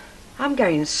 I'm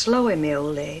getting slow in my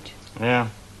old age. Yeah.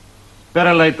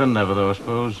 Better late than never, though, I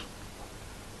suppose.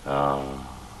 Oh,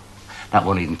 that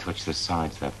won't even touch the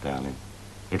sides, that, darling.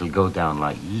 It'll go down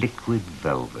like liquid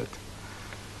velvet.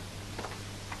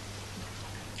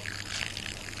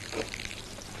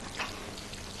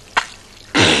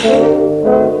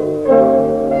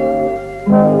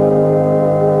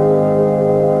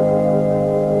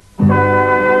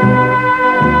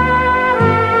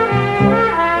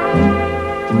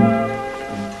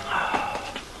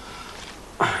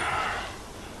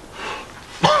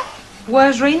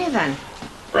 Where's Renee then?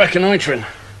 Reconnoitring.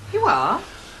 You are?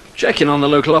 Checking on the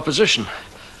local opposition.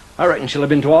 I reckon she'll have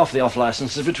been to half the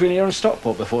off-licences between here and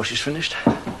Stockport before she's finished.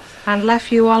 And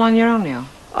left you all on your own, now?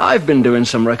 I've been doing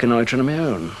some reconnoitring of my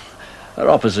own. Her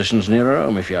opposition's nearer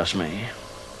home, if you ask me.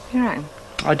 You reckon?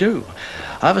 I do.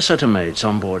 I have a set of mates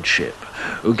on board ship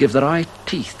who give their eye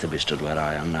teeth to be stood where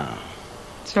I am now.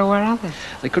 So where are they?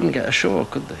 They couldn't get ashore,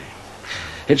 could they?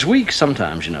 It's weeks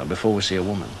sometimes, you know, before we see a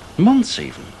woman. Months,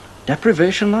 even.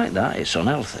 Deprivation like that, it's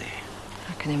unhealthy.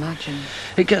 I can imagine.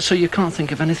 It gets so you can't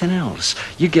think of anything else.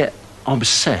 You get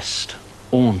obsessed,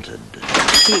 haunted.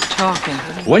 Keep talking.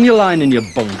 When you're lying in your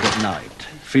bunk at night,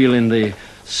 feeling the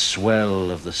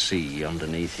swell of the sea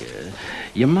underneath you,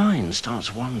 your mind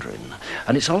starts wandering.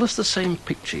 And it's always the same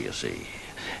picture, you see.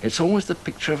 It's always the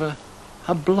picture of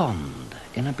a blonde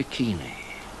in a bikini.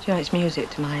 Do you know, it's music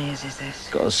to my ears, is this?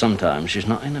 Because sometimes she's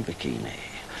not in a bikini.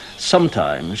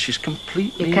 Sometimes she's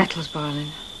completely... Your kettle's boiling.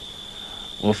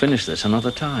 We'll finish this another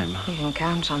time. You can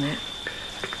count on it.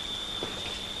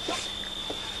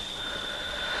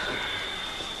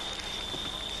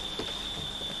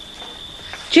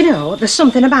 Do you know, there's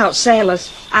something about sailors.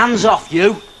 Hands off,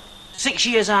 you. 6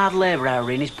 years hard labour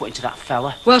Irene's put into that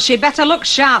fella. Well, she'd better look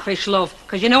sharpish, love,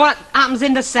 because you know what happens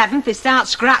in the 7th? They start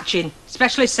scratching,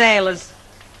 especially sailors.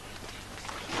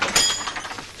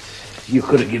 You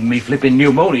could have given me flipping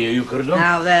pneumonia, you could have done.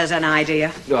 Now there's an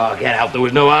idea. Oh, get out, there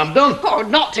was no harm done. Oh,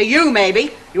 not to you, maybe.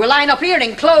 You were lying up here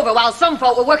in clover while some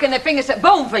folk were working their fingers at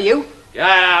bone for you. Get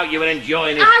out, you were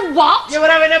enjoying it. I what? You were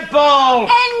having a ball.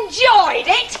 Enjoyed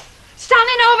it?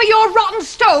 Standing over your rotten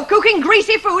stove, cooking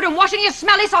greasy food and washing your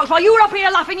smelly socks while you were up here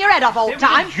laughing your head off all the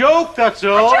time. A joke, that's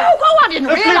all. A joke? Oh, I didn't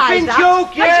A realise flipping that.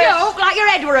 joke, yes. A joke, like your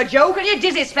head were a joke and your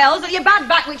dizzy spells and your bad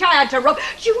back which I had to rub.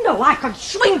 Do you know I could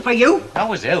swing for you? I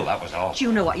was ill, that was all. Do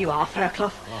you know what you are,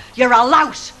 Fairclough? You're a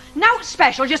louse. Not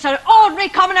special, just an ordinary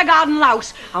common or garden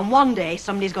louse. And one day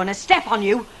somebody's going to step on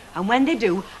you, and when they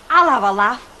do, I'll have a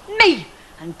laugh. Me.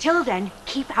 Until then,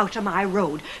 keep out of my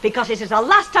road, because this is the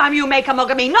last time you make a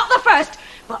mug of me. Not the first,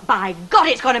 but by God,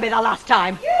 it's going to be the last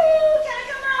time.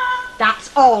 That's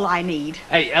all I need.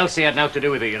 Hey, Elsie had nothing to do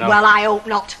with it, you know. Well, I hope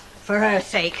not, for her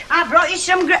sake. I brought you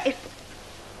some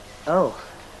Oh,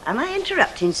 am I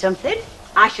interrupting something?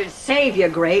 I should save your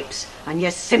grapes and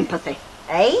your sympathy.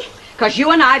 Eh? Because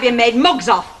you and I have been made mugs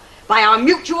of by our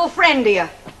mutual friend here.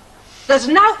 There's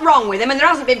nought wrong with him, and there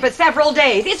hasn't been for several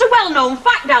days. It's a well-known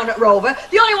fact down at Rover.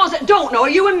 The only ones that don't know are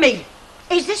you and me.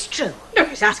 Is this true? No,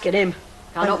 he's asking him.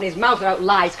 Can't open his mouth without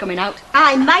lies coming out.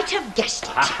 I might have guessed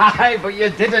it. Aye, but you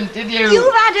didn't, did you?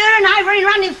 You've had her and I running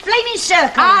round in flaming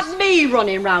circles. Had me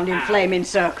running round in flaming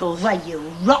circles. Well, you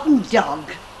rotten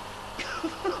dog.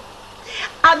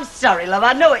 I'm sorry, love,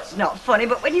 I know it's not funny,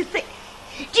 but when you think...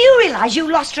 Do you realise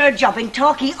you lost her a job in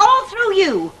Torquay all through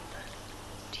you?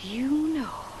 Do you know?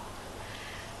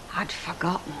 I'd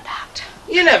forgotten that.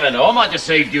 You never know, I might have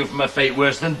saved you from a fate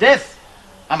worse than death.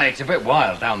 I mean, it's a bit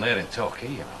wild down there in Torquay,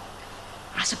 you know.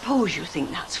 I suppose you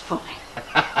think that's funny.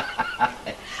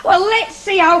 Well, let's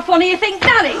see how funny you think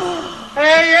that is.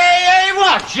 Hey,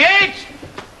 watch it!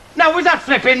 Now, was that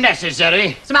flipping necessary?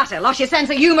 What's the matter? Lost your sense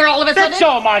of humour all of a sudden? That's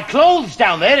all my clothes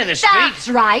down there in the street. That's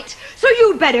right. So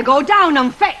you'd better go down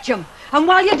and fetch them. And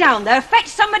while you're down there, fetch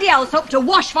somebody else up to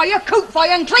wash for you, cook for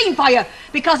you and clean for you.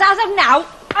 Because as of now,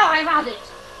 I've had it.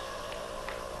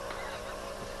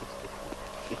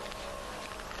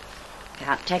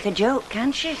 Can't take a joke,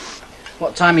 can she?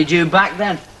 What time are you due back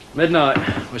then? Midnight.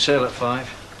 We sail at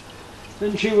 5.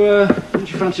 Didn't you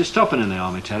fancy stopping in the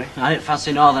army, Terry? I didn't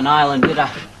fancy Northern Ireland, did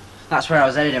I? That's where I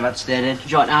was headed if I'd stayed in.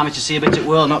 Joint army to see a bit at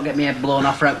world, not get me head blown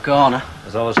off round corner.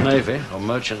 As well as Navy, or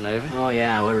Merchant Navy. Oh,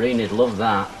 yeah, well, Irene'd love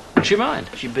that. Would she mind?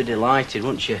 She'd be delighted,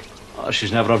 wouldn't she? Oh,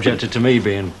 she's never objected to me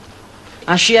being...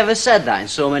 Has she ever said that in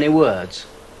so many words?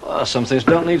 Well, some things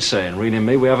don't need saying. Reen and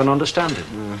me, we have an understanding.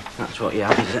 That's what you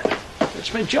have, is it?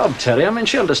 It's my job, Terry. I mean,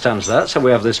 she understands that, so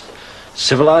we have this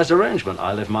civilised arrangement.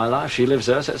 I live my life, she lives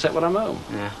hers, except when I'm home.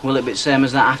 Yeah. Will it be the same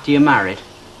as that after you're married?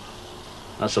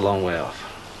 That's a long way off.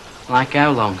 Like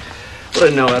how long?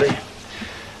 Well, no, Eddie.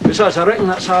 Besides, I reckon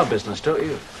that's our business, don't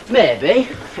you? Maybe,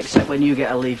 except when you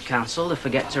get a leave cancelled or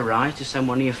forget to write or send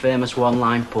one of your famous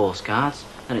one-line postcards,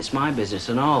 then it's my business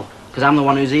and all, because I'm the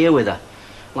one who's here with her.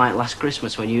 Like last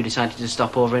Christmas when you decided to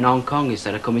stop over in Hong Kong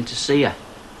instead of coming to see her.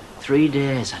 3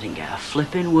 days, I didn't get a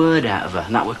flipping word out of her,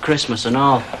 and that was Christmas and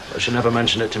all. But she never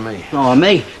mentioned it to me. Oh,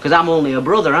 me, because I'm only her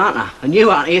brother, aren't I? And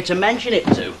you aren't here to mention it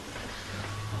to.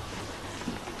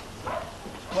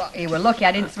 Well, you were lucky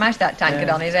I didn't smash that tankard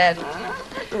on his head.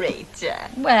 Rita.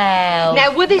 Well...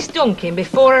 Now, were this Duncan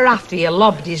before or after you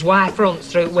lobbed his wife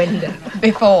fronts through the window?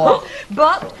 Before.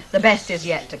 But the best is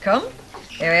yet to come.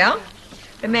 Here we are.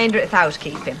 Remainder at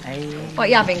housekeeping. What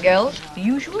you having, girls? The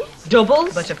usual?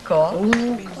 Doubles? But of course.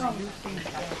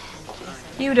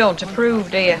 You don't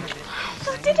approve, do you?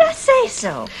 What did I say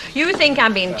so? You think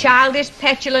I'm being childish,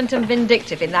 petulant and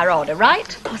vindictive in that order,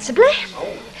 right? Possibly.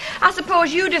 I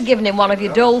suppose you'd have given him one of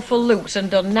your doleful looks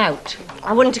and done nought.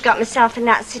 I wouldn't have got myself in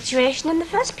that situation in the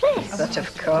first place. But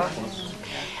of course.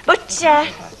 But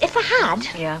if I had...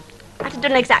 Yeah. I'd have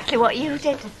done exactly what you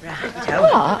did.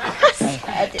 What?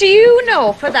 Do you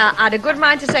know, for that, I'd a good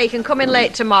mind to say you can come in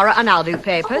late tomorrow and I'll do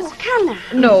papers. Oh, can I?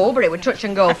 No, but it would touch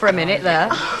and go for a minute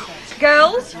there.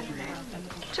 Girls,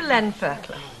 to Len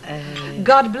Fairclough.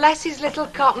 God bless his little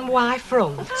cotton wife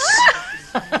fronts.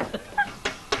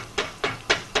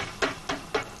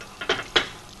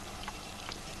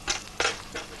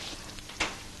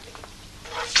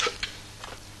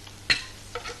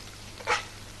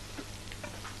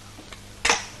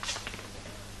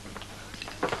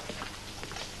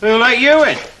 Who let you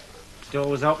in? Door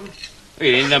was open. He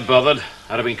ain't have bothered.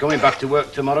 I'd have been coming back to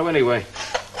work tomorrow anyway.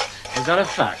 Is that a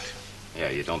fact? Yeah,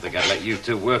 you don't think I'd let you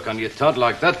two work on your Todd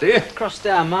like that, do you? Crossed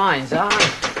our minds, aye.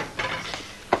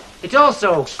 It It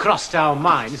also crossed our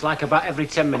minds, like about every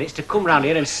 10 minutes, to come round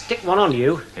here and stick one on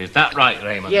you. Is that right,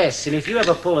 Raymond? Yes, and if you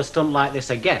ever pull a stunt like this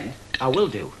again, I will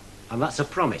do. And that's a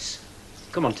promise.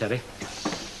 Come on, Terry.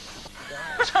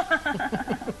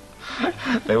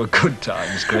 They were good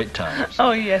times, great times.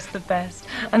 Oh, yes, the best.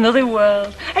 Another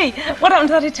world. Hey, what happened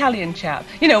to that Italian chap?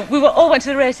 You know, we all went to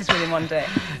the races with him one day.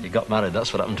 He got married,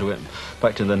 that's what happened to him.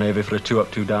 Back to the Navy for a 2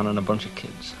 up, 2 down and a bunch of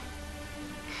kids.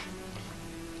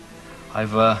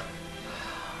 I've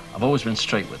always been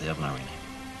straight with you, haven't I, Rini?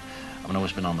 I've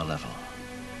always been on the level.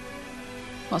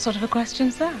 What sort of a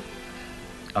question's that?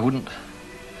 I wouldn't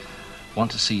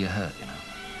want to see you hurt, you know.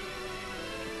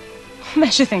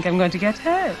 Makes you think I'm going to get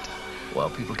hurt. Well,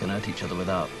 people can hurt each other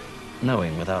without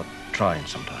knowing, without trying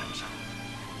sometimes.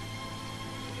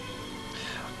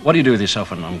 What do you do with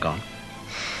yourself when I'm gone?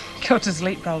 Go to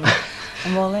sleep, probably.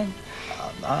 I'm all in.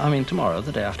 I mean, tomorrow,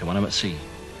 the day after, when I'm at sea.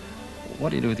 What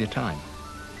do you do with your time?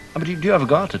 I mean, do you ever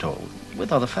go out at all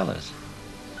with other fellas?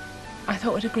 I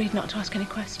thought we'd agreed not to ask any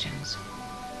questions.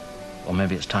 Well,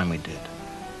 maybe it's time we did.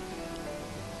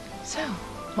 So,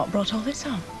 what brought all this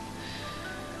on?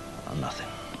 Oh, nothing.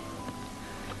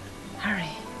 Harry,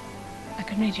 I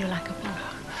can read you like a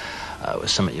book. It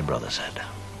was something your brother said.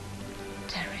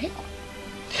 Terry?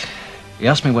 He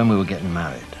asked me when we were getting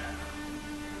married.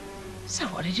 So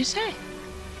what did you say?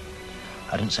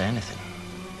 I didn't say anything,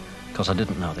 because I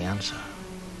didn't know the answer.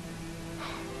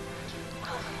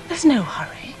 There's no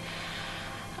hurry.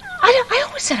 I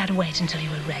always said I'd wait until you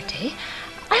were ready.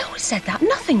 I always said that.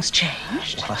 Nothing's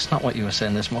changed. Well, that's not what you were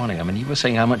saying this morning. I mean, you were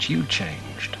saying how much you'd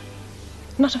changed.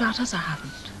 Not about us, I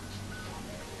haven't.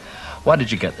 Why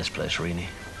did you get this place, Rini?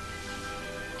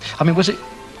 I mean, was it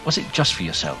just for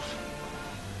yourself?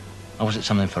 Or was it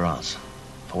something for us?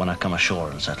 For when I come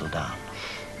ashore and settle down?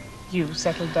 You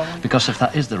settled down? Because if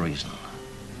that is the reason...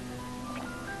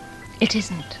 It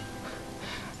isn't.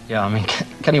 Yeah, I mean,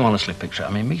 can you honestly picture it?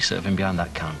 I mean, me serving behind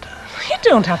that counter. You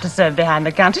don't have to serve behind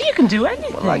the counter. You can do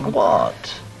anything. Well, like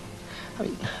what? I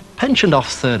mean, pensioned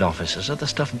off third officers are the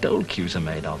stuff dole queues are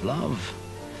made of, love.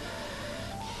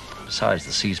 Besides,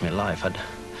 the sea's my life. I'd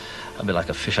be like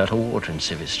a fish out of water in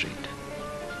Civvy Street.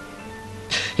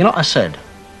 You know what I said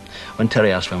when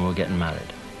Terry asked when we were getting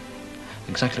married?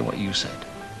 Exactly what you said.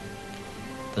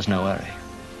 There's no hurry.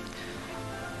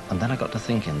 And then I got to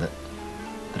thinking that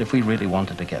if we really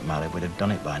wanted to get married, we'd have done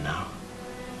it by now.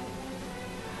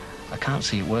 I can't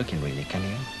see it working, really, can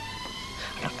you?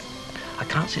 I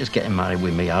can't see us getting married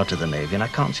with me out of the Navy, and I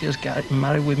can't see us getting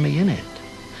married with me in it.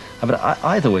 I mean,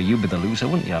 either way, you'd be the loser,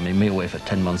 wouldn't you? I mean, me away for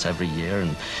 10 months every year,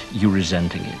 and you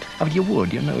resenting it. I mean, you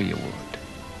would, you know you would.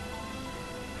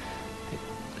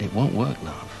 It won't work,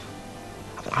 love.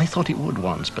 I thought it would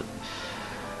once, but...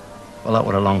 Well, that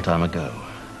was a long time ago.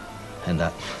 In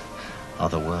that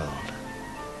other world.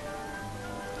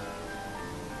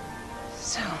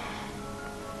 So,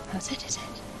 that's it, is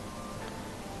it?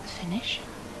 The finish?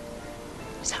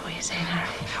 Is that what you're saying, Harry?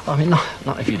 Well, I mean,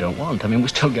 not if you don't want. I mean, we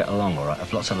still get along all right.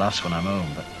 I've lots of laughs when I'm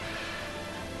home,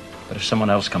 but if someone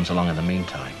else comes along in the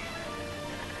meantime,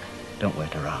 don't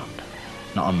wait around.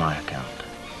 Not on my account.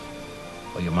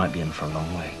 Or you might be in for a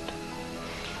long wait.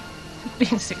 It's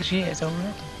been 6 years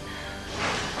already.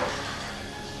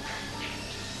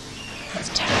 That's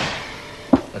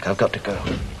terrible. Look, I've got to go.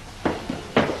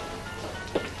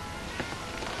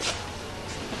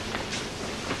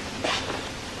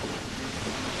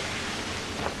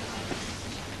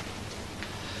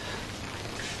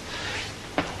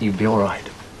 You'll be all right.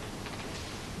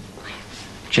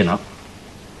 Chin up.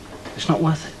 It's not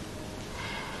worth it.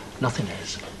 Nothing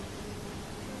is.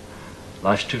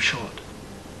 Life's too short.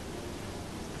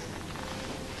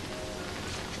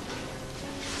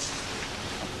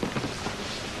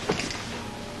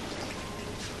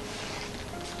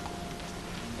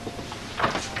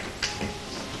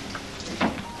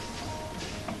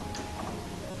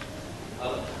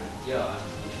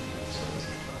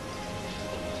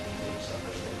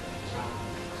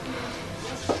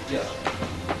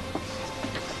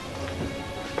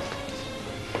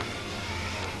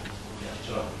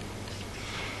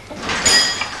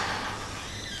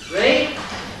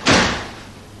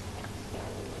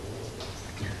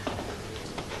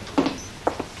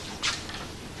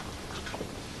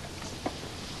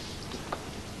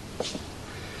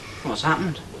 What's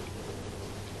happened?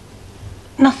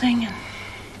 Nothing, and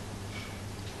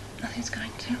nothing's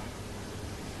going to.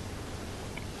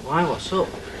 Why? What's up?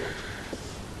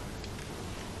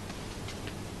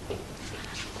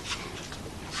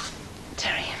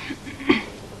 Terry,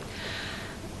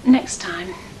 next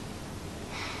time,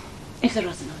 if there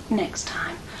is next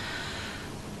time,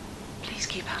 please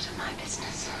keep out of my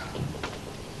business.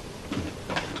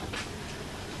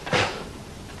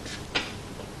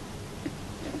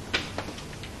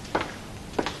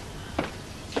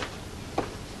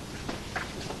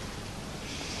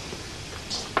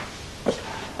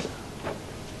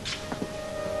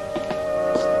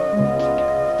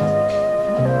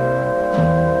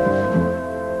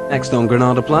 Next on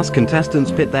Granada Plus,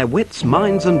 contestants pit their wits,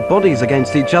 minds and bodies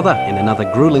against each other in another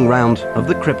grueling round of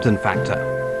the Krypton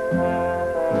Factor.